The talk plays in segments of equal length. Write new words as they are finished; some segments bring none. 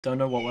Don't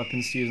know what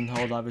weapons to use in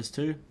Helldivers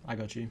 2? I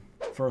got you.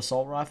 For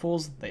assault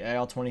rifles, the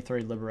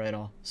AR-23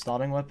 Liberator.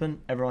 Starting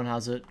weapon, everyone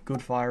has it,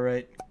 good fire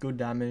rate, good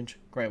damage,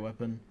 great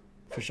weapon.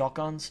 For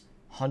shotguns,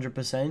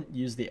 100%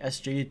 use the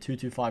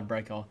SG-225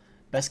 Breaker.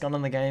 Best gun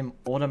in the game,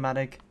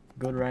 automatic,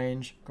 good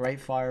range,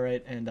 great fire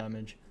rate and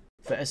damage.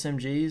 For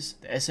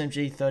SMGs, the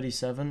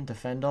SMG-37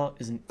 Defender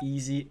is an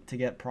easy to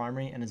get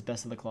primary and is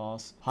best of the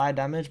class. Higher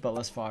damage but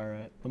less fire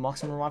rate. For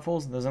marksman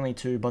rifles, there's only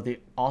two, but the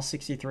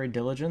R63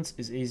 Diligence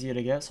is easier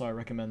to get, so I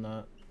recommend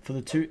that. For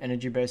the two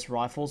energy-based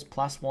rifles,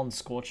 Plus 1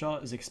 Scorcher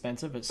is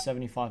expensive at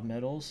 75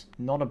 medals.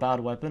 Not a bad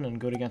weapon and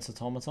good against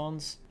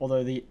automatons,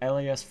 although the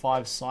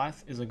LAS-5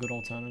 Scythe is a good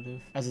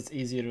alternative, as it's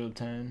easier to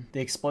obtain.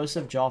 The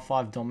explosive JAR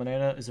 5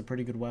 Dominator is a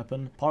pretty good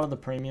weapon, part of the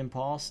premium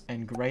pass,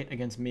 and great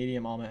against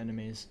medium armor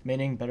enemies,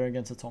 meaning better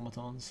against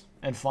automatons.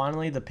 And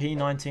finally, the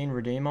P19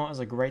 Redeemer is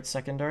a great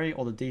secondary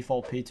or the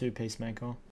default P2 Peacemaker.